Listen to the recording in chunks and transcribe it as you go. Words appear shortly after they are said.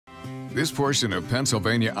This portion of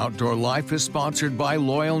Pennsylvania Outdoor Life is sponsored by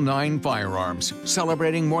Loyal 9 Firearms,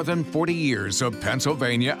 celebrating more than 40 years of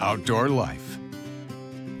Pennsylvania outdoor life.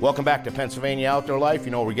 Welcome back to Pennsylvania Outdoor Life.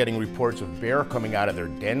 You know, we're getting reports of bear coming out of their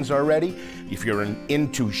dens already. If you're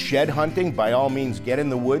into shed hunting, by all means get in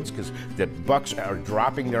the woods because the bucks are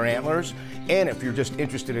dropping their antlers. And if you're just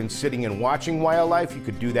interested in sitting and watching wildlife, you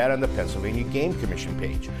could do that on the Pennsylvania Game Commission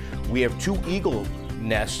page. We have 2 eagle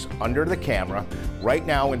nests under the camera right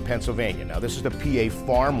now in Pennsylvania. Now this is the PA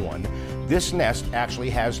farm one. This nest actually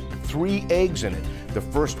has 3 eggs in it. The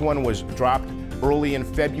first one was dropped early in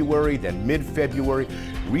February, then mid-February.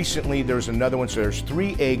 Recently there's another one, so there's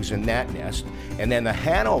 3 eggs in that nest. And then the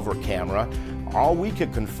Hanover camera, all we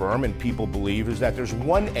could confirm and people believe is that there's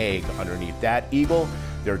 1 egg underneath that eagle.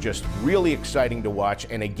 They're just really exciting to watch.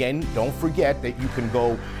 And again, don't forget that you can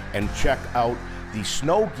go and check out the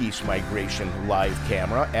snow geese migration live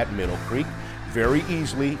camera at Middle Creek. Very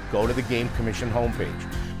easily, go to the Game Commission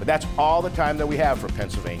homepage. But that's all the time that we have for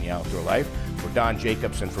Pennsylvania Outdoor Life. For Don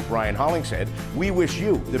Jacobs and for Brian Hollingshead, we wish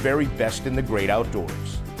you the very best in the great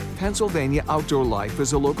outdoors. Pennsylvania Outdoor Life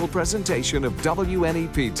is a local presentation of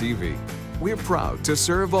WNEP TV. We're proud to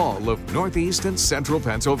serve all of Northeast and Central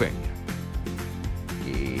Pennsylvania.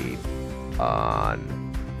 Keep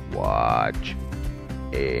on watching.